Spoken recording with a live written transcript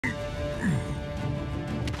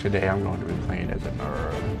Today I'm going to be playing as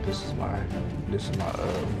Inara. This is my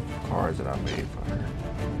cards that I made for her.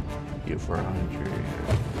 You for 100.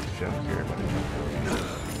 She don't care about it.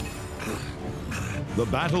 The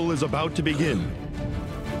battle is about to begin.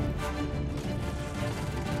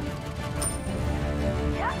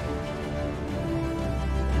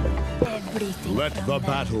 Everything. Let the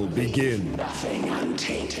battle begin. Nothing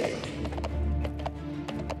untainted.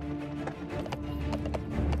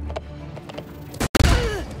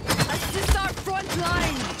 Assist our front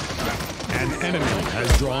line. An enemy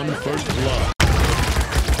has drawn first blood.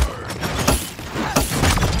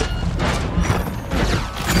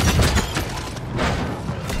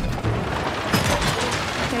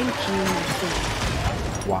 Thank you.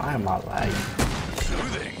 Why am I lagging?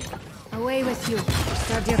 Away with you.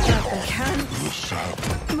 Serve your purpose. Can't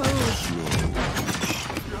move.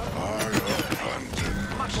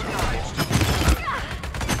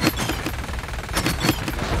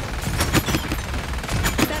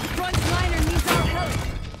 That front liner needs our help.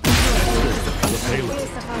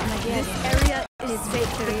 This area is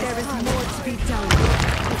vacant. There is more to be done.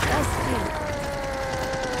 It does feel.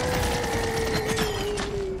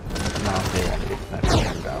 No, they gotta get that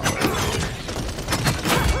man down.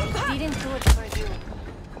 Didn't do it for you.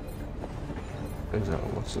 There's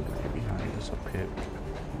what's the name behind us? A pit.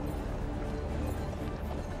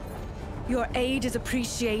 Your aid is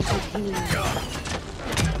appreciated, healer.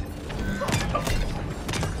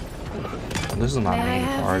 This is my May I main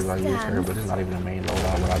have card. this I use her, dance? but it's not even a main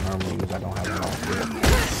loadout. What I normally use, I don't have it off yet.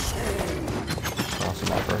 So this is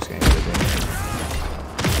my first game with it.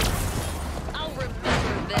 I'll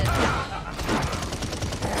remember this.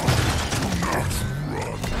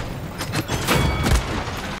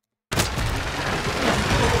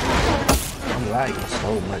 I'm lagging so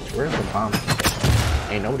much. Where's the bomb?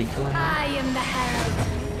 Ain't nobody killing me. I am the herald.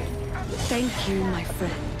 Thank you, my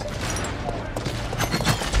friend.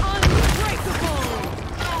 Unbreakable!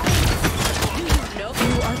 Do you know?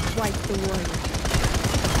 You are quite the warrior.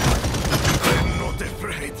 I'm not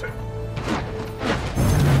afraid.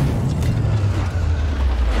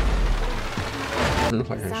 It looks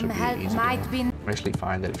like it Some should help be easy. might be. I actually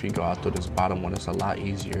find that if you go out through this bottom one, it's a lot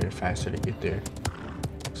easier and faster to get there.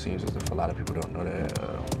 Seems as if a lot of people don't know that.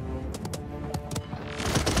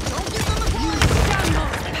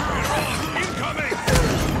 Incoming!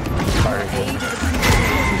 Sorry.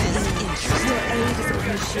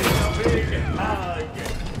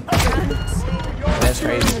 That's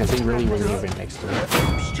crazy because he really wasn't even next to me.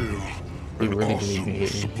 He really didn't even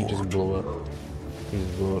hit me. He just blew up. He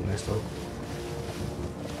just blew up next to him.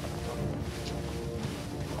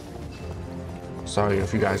 Sorry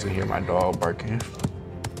if you guys can hear my dog barking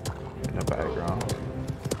in the background.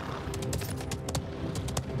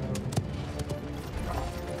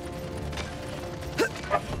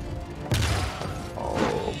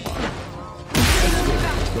 Oh my.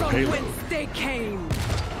 From whence they came.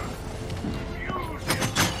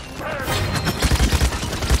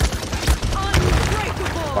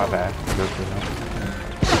 Unbreakable! My bad. Good for them.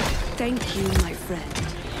 Thank you, my friend.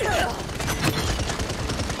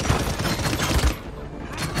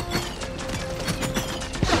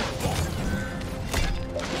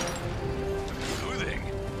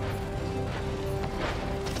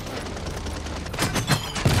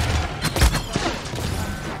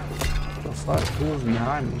 The fuck? Who was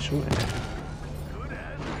behind me shooting at me?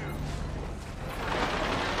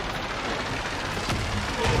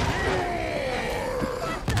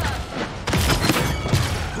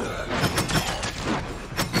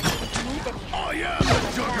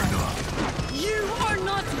 You are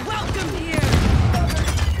not welcome here!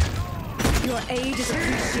 Your aid is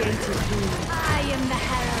appreciated, healer. I am the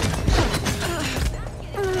herald.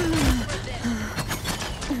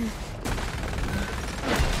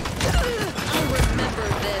 I'll remember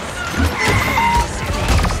this.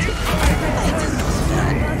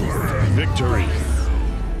 Victory!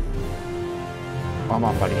 Why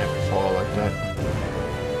my buddy have to fall like that?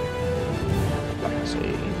 Like I say,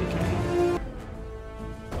 easy game.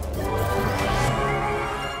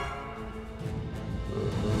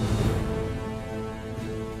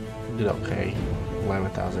 Did okay.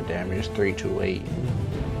 11,000 damage, 328.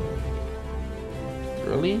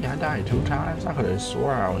 Really? I died 2 times? I could have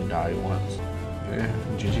swore I only died once. Yeah,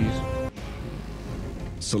 GG's.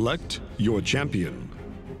 Select your champion.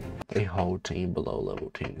 A whole team below level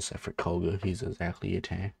 10 except for Koga. He's exactly a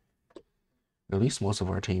 10. At least most of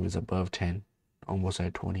our team is above 10. Almost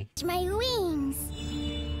at 20. My wings.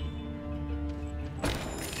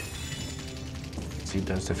 See,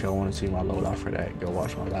 if y'all want to see my loadout for that, go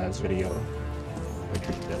watch my last video. Make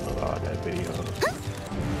sure you download all that video.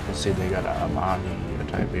 Let's see, they got an Imani, a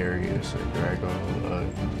Tiberius, a Drago, a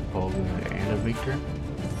Hogan, and a Victor.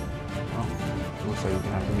 Oh, looks like we're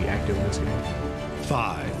gonna have to be active in this game.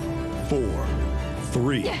 5, 4,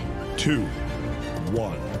 3, 2,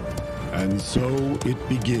 1. And so it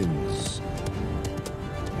begins.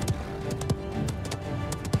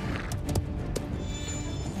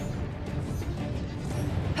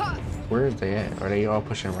 Where is they at? Are they all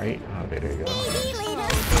pushing right? Oh, there they go.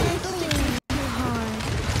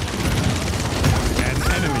 An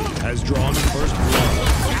enemy has drawn first blood.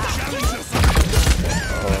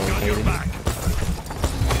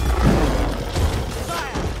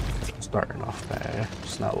 Starting off bad.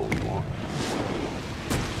 It's not what we want.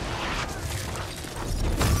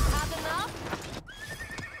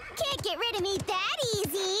 Can't get rid of me that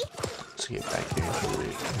easy. Let's get back into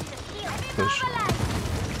it. Push.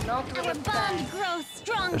 Our bond grows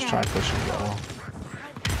stronger. Let's try pushing y'all.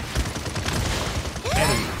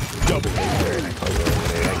 Enemy double. I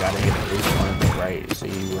gotta hit at least one of the right. So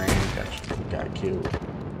you ran, got killed.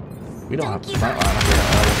 We don't have the front line.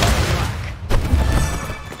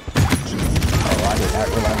 Oh, I did not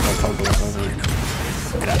realize that Koga was over here.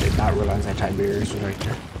 And I did not realize that Tiberius was right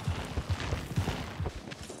there.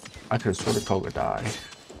 I could have sworn that Koga died.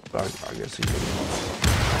 But I guess he didn't.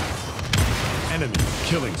 Enemy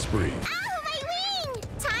killing spree. Ow, my wing!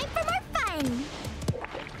 Time for more fun.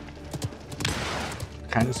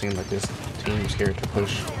 Kind of seems like this team is scared to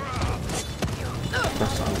push. For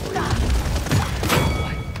some reason.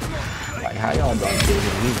 Like, how y'all done killing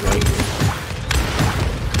him? He's right here.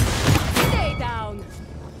 Stay down.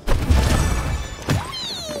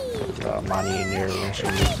 Imani in there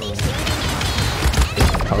rushing this one.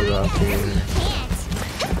 Koga up here.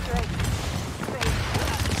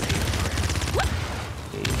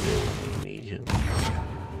 Need him.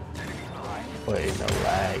 What in the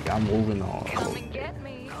lag? I'm moving on. Come and get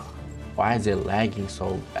me. Why is it lagging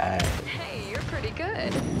so bad? Hey, you're pretty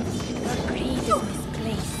good. Your greed is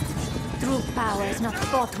misplaced. True power is not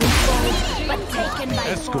bought with gold, but taken by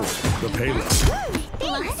Escort force. the payload.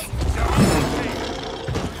 Thanks.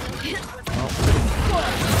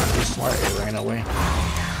 He's smart, it ran away.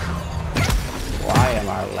 Why am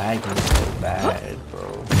I lagging so bad,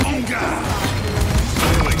 bro?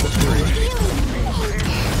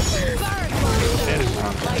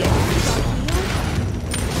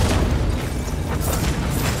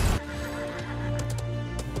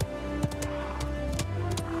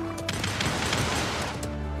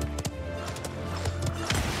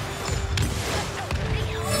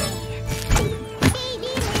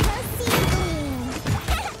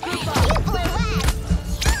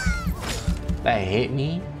 That hit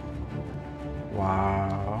me?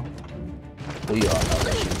 Wow. We all know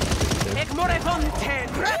that shit. You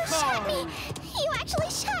shot me! You actually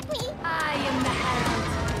shot me! I am the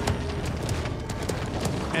herald.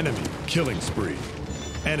 Enemy killing spree.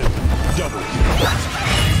 Enemy double kill.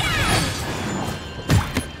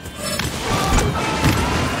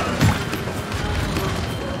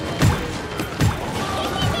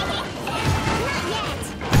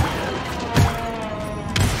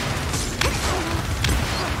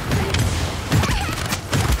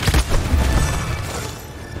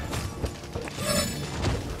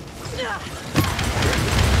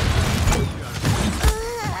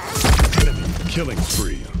 Killing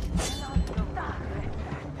spree.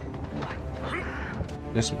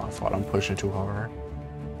 This is my fault. I'm pushing too hard.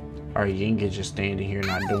 Our Ying is just standing here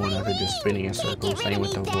not doing nothing, just spinning in circles. Same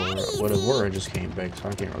with the Vora. Well, the Vora just came back, so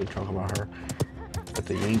I can't really talk about her. But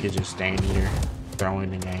the Ying is just standing here,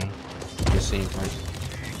 throwing the game. It seems like.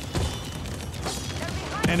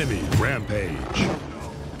 Enemy rampage.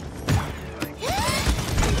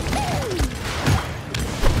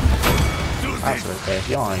 I was like, if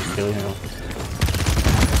y'all ain't kill him.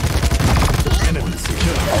 Enemy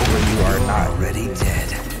killing. Over, you are not Already dead.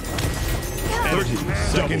 30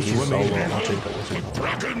 seconds He's so remaining. low. I'll take that.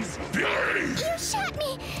 You shot me!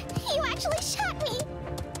 You actually shot me!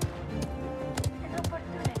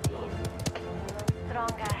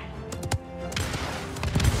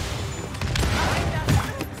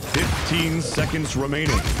 15 seconds remaining.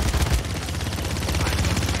 10,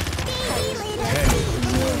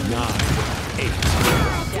 9, 8,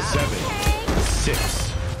 7,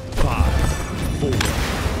 6, 5, 4,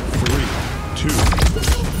 3, 2,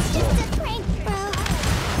 1. Prank, bro.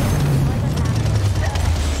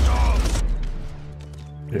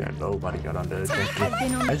 Yeah, nobody got on the objective.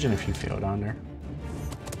 Imagine if you fell down there.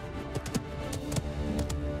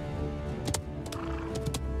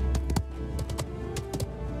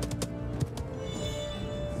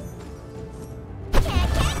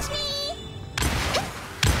 Can't catch me!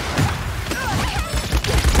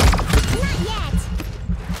 Not yet!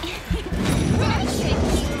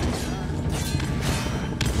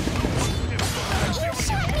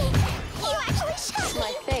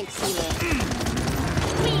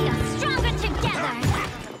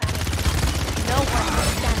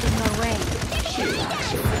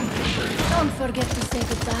 Don't forget to say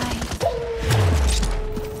goodbye.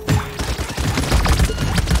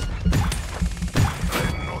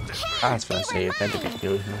 I was gonna say if that didn't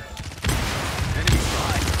kill him.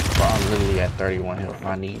 Bro, I'm literally at 31 health.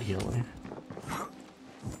 I need healing.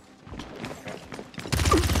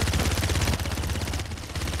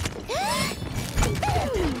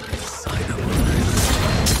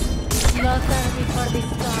 Slaughter before the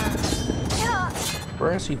storm.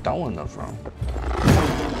 Where is he throwing them from?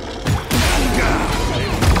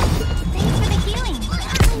 Thanks for the healing.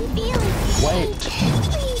 I'm feeling Wait.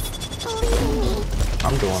 Please, believe in me.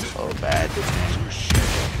 I'm doing so bad this game.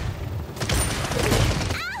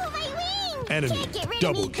 Ow, my wing! Enemy Can't get rid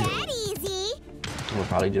double of me kill. that easy. We'll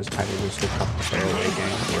probably just title this the couple fairway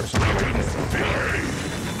game or something like that.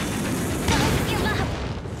 Don't give up.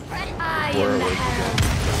 I Where am the would you herald.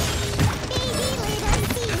 Baby little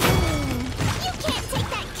seedling. You can't take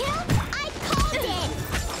that kill. I called it.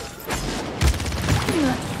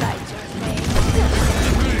 Not fight your fate.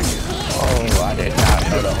 Oh, I did not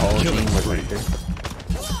know the whole team was right there.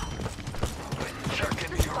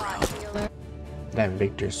 That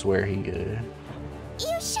Victor swear he good.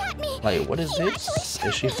 You shot me. Like, what is You this? actually shot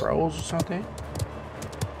Is she me. froze or something?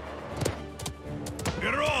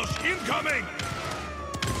 Incoming!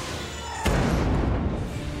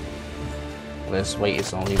 Let's wait,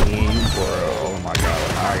 it's only me and you for oh my god,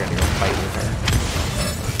 now I gotta go fight with her.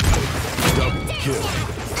 Double kill.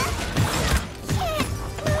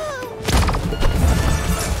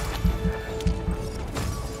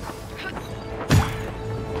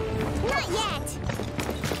 Not yet.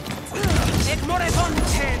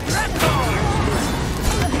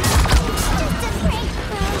 Just a prank,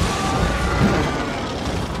 bro.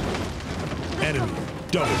 Enemy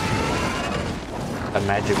double kill.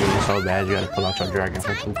 Imagine being so bad you gotta pull out your dragon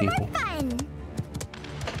for two people. Fun.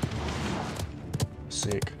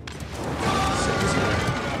 Sick. Sick as hell.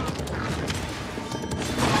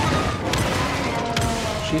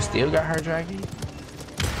 She still got her dragon?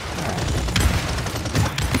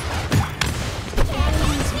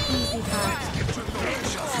 Easy heart.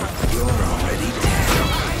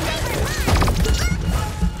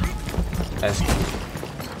 That's cute.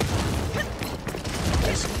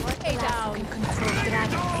 That's cute. Stay down. Control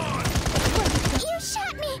dragon. You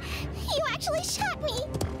shot me. You actually shot me.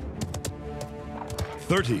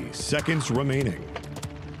 30 seconds remaining.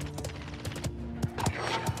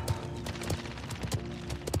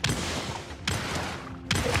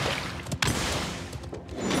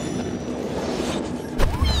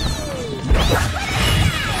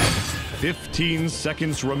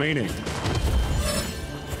 Seconds remaining. 10,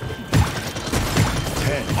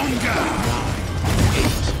 9, 8,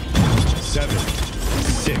 7,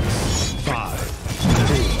 6, 5,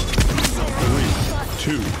 4,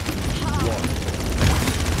 3, 2,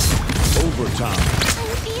 1. Overtime.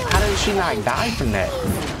 How did she not die from that?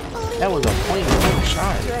 That was a point blank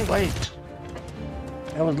shot. Wait.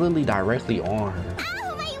 That was literally directly on her.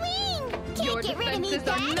 Ow, my wing! Can't Your get rid of me defenses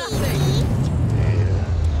are that nothing. easy.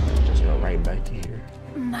 Yeah. Just go right back to here.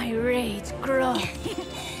 My rage grows.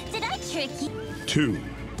 Did I trick you? 2,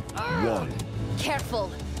 1.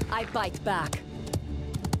 Careful. I bite back.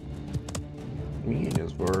 Me and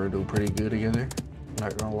this word do pretty good together.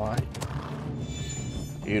 Not gonna lie.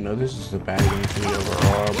 You know, this is a bad game for me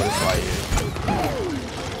overall, but it's like.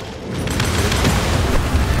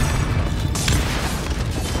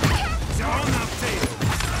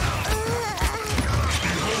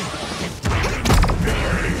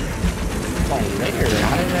 Oh, there.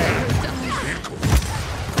 How did that?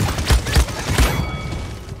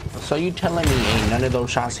 So you telling me ain't none of those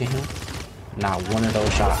shots hit him? Not one of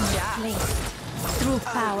those shots. Placed. True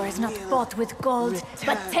power is not bought with gold,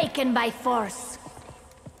 but taken by force.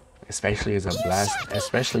 Especially as a blast,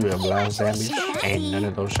 especially with a blast damage, ain't none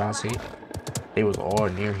of those shots hit. They was all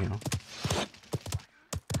near him.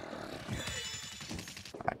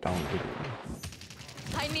 I don't get it.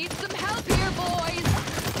 I need some help here, boys.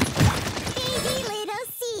 Baby little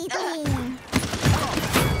seedling.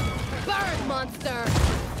 Burn, monster.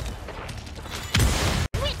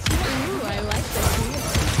 Which one? Ooh, I like this.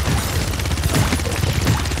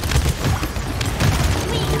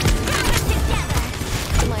 We got it together.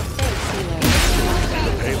 My face healer.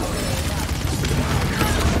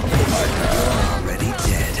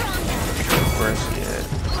 Where's he at?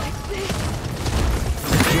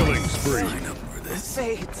 Killing spree.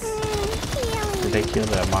 Did they kill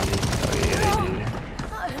that Imani? Oh yeah, they did.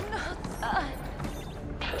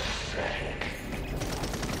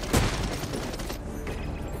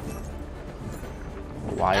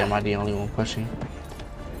 Why am I the only one pushing?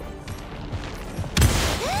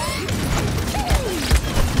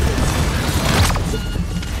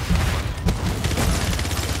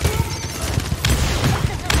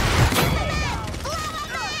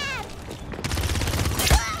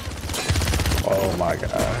 my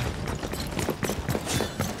god.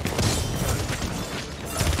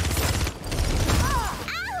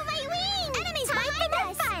 Ow, my wing! Enemies behind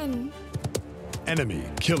us! Fun! Enemy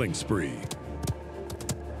killing spree.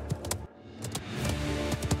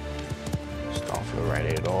 Just don't feel right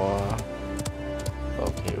at all.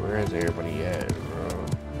 Okay, where is everybody at, bro?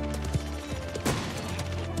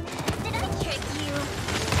 Did I trick you?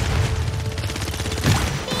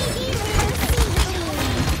 Baby little seedling!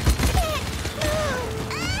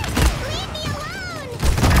 Leave me alone!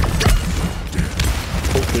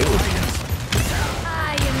 Okay.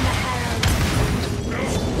 I am the herald.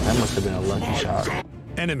 That must have been a lucky shot.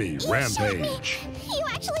 Enemy You shot rampage. me! You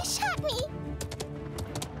actually shot me!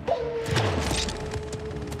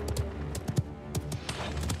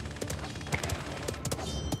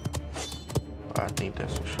 I think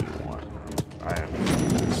that's what she wants. I am.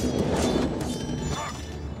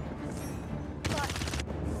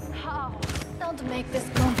 How? Don't make this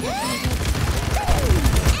complicated.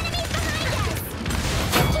 Enemies behind us!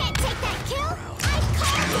 You can't take that kill! I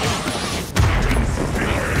called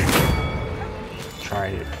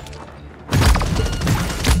Tried it.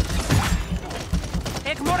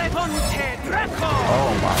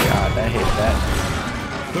 Oh my god, that hit that.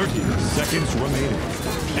 30 seconds remaining.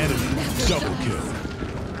 Enemy double kill.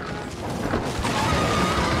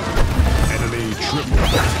 Enemy triple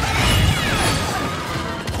kill.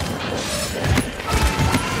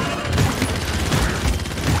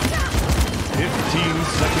 15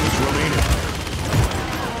 seconds remaining.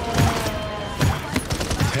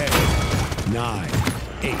 10, 9,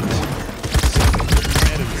 8,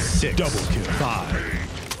 7, enemy 6, double kill. 5,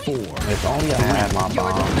 4. If only I had my Your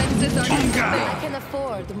bomb. defenses are I can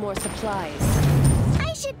afford more supplies.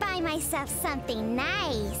 I should buy myself something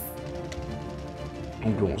nice.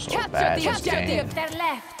 I'm doing so Capture bad the this objective. game. They're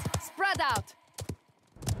left. spread out.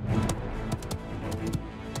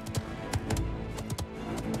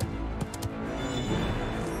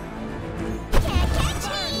 Can't catch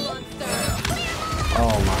me! Monster.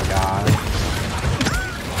 Oh my god. Did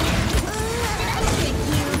I trick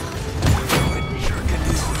you?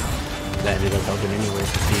 That ended up helping anyway to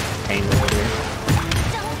see pain over there.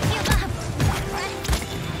 Don't give up!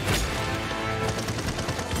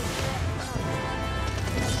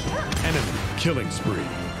 Enemy killing spree.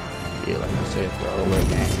 Yeah, like I said, for all the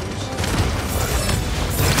games.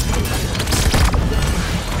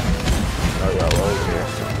 Oh, y'all over there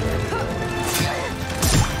somewhere.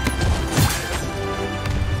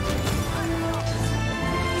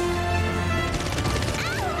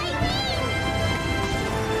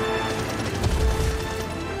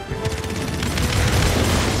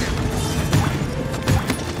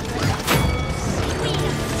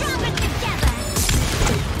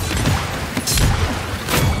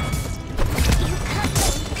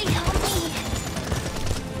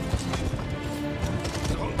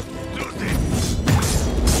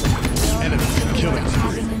 Enemy killing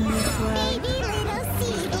spree.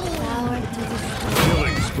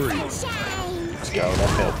 Killing spree. Let's go, that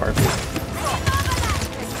felt perfect.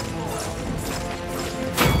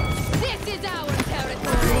 This is our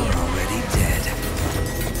territory.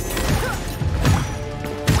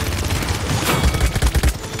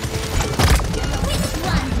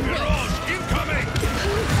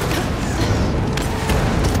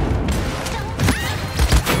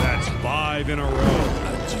 That's 5 in a row.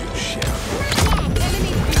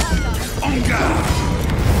 Enemies behind us.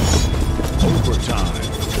 Overtime.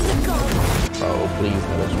 Bro, please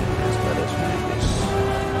let us win this. Let us win this.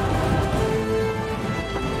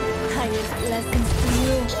 Highest lessons for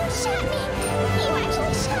you. You shot me! You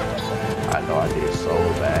actually shot me! I know I did so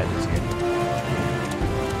bad this game.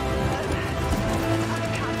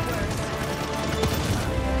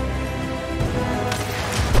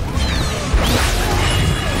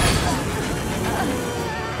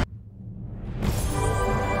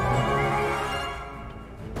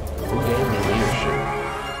 Who gave me leadership?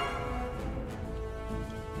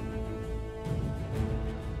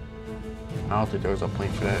 I don't think there was a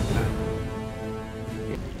point for that.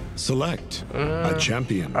 Select a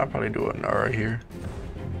champion. I'll probably do an inara here.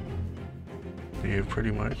 Yeah,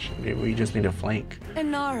 pretty much. Yeah, we just need a flank.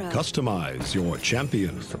 Inara. Customize your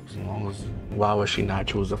champion. So as long as, why would she not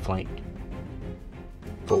choose a flank?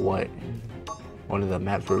 For what? One of the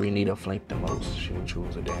maps where we need a flank the most, she would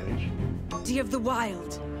choose a damage. Deer of the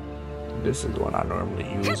Wild. This is one I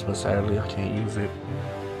normally use, but sadly I can't use it.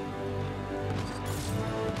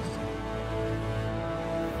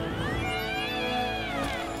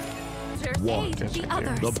 One. Guess the right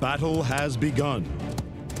there. The battle has begun.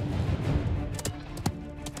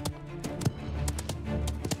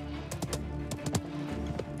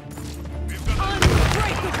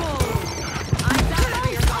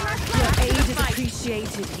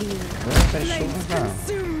 appreciated here. Where's that Flames shooting from?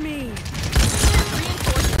 consume me.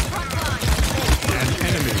 Reinforcing front line. An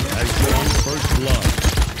enemy has drawn first blood.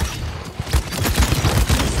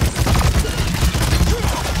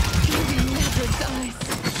 He never dies.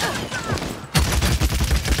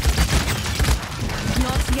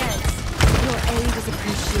 Not yet. Your aid is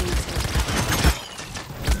appreciated.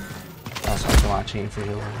 That's also my team for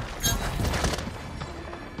healing.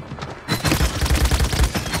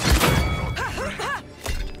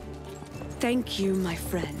 Thank you, my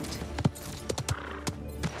friend.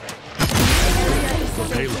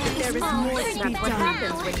 Payload. There is more to be That's what done.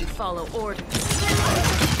 happens when you follow orders.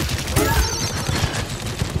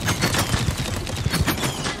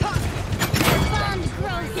 Bombs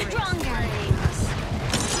grow stronger.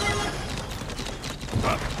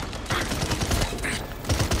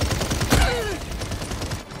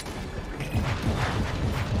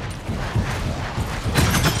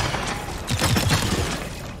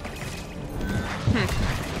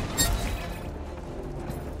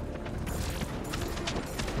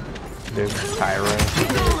 There's Tyra.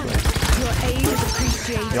 Your aid is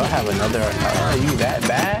appreciated. Y'all have another. Are you that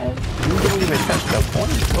bad? You didn't even touch the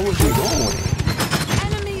point. What was you doing?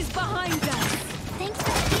 Enemies behind us. Thanks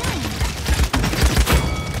for healing.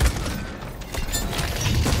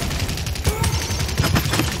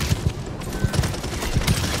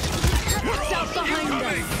 Watch out behind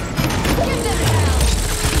us.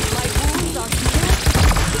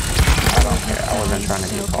 I don't care. I wasn't trying to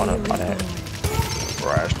get caught up by that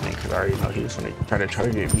Rash thing because I already know he was going to try to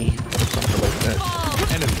target me or something like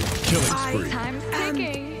that. Enemy killing spree. Time's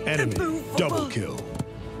ticking. Enemy double kill.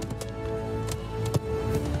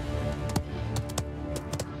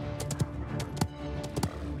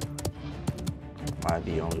 Am I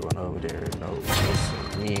the only one over there? No.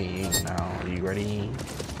 Listen, me and you now. Are you ready?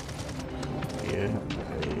 Yeah.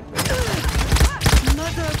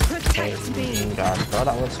 Mother, Hey, protect me. God, I thought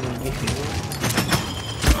I was going to get you.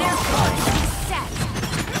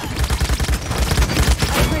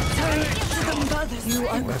 I return to the mother. You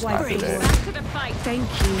are Let's quite not do brave. that. Back to the fight. Thank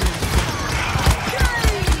you.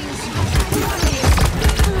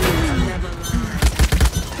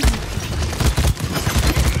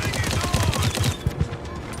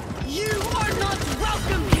 You are not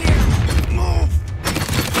welcome here.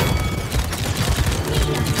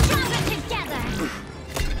 Stronger together.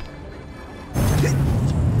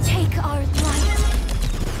 Take our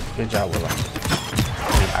light. Good job, Willow.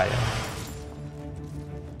 I mean, Aya.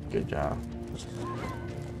 Good job.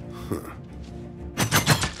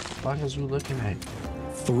 What is you looking at?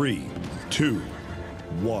 3, 2,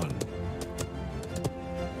 1.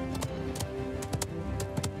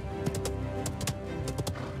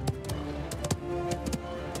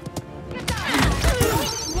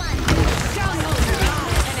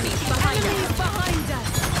 Enemies behind us. Enemies behind us.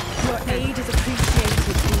 Your aid is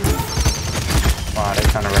appreciated. Wow, they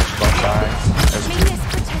kind of rushed both sides. That's May good. this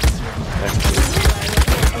protect you. That's good.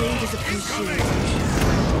 Your aid is appreciated.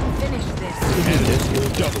 Finish this. Enemy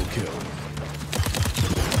double kill.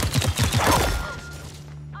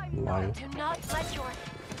 Why? Do not let your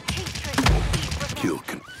hatred be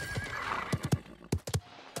remembered.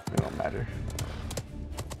 It don't matter.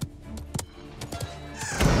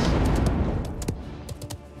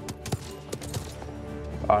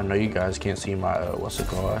 I know you guys can't see my, what's it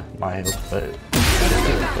called? My health, but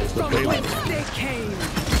it's From looking like whence they came.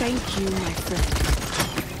 Thank you, my friend.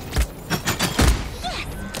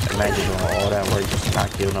 imagine doing all that work just to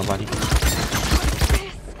not kill nobody.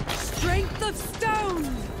 Strength of stone.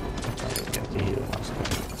 I have to heal myself.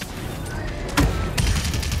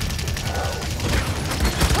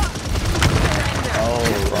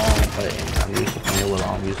 Oh, wrong button. I'm used to playing Willow.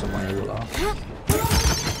 I'm used to playing Willow.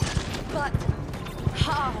 But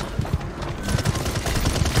how?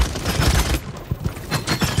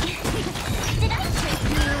 Did I trick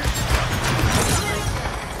you?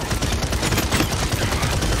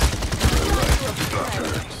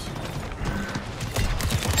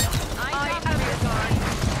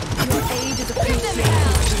 Your aid is appreciated.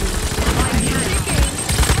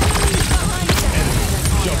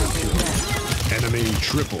 Double kill. Enemy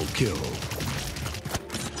triple kill.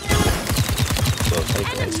 So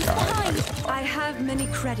take this guy. I have many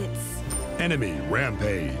credits. Enemy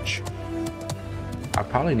rampage. I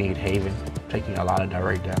probably need Haven, taking a lot of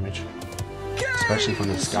direct damage. Especially from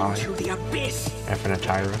the sky. And from the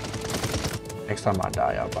Tyra. Next time I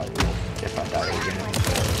die, I'll buy you. If I die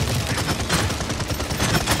again.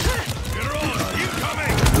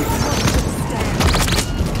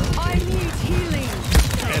 I need healing.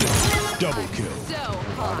 Enemy double kill.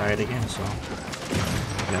 I'll die again, so.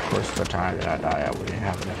 And of course, the time that I die, I wouldn't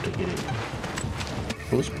have enough to get it.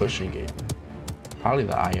 Who's pushing it? Probably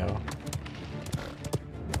the IO.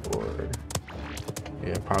 Or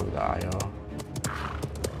yeah, probably the IO.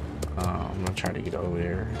 I'm gonna try to get over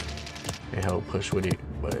there and help push with it,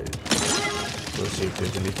 but we'll see if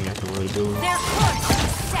there's anything I can really do. Their course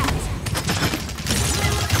is set.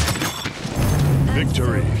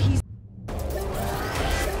 Victory.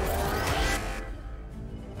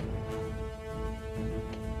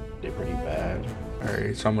 They're pretty bad.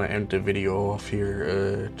 Alright, so I'm gonna end the video off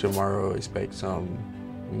here. Tomorrow expect some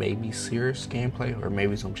maybe serious gameplay or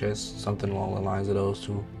maybe some chess, something along the lines of those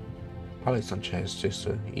two. Probably some chess just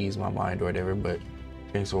to ease my mind or whatever, but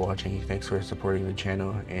thanks for watching, thanks for supporting the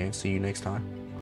channel, and see you next time.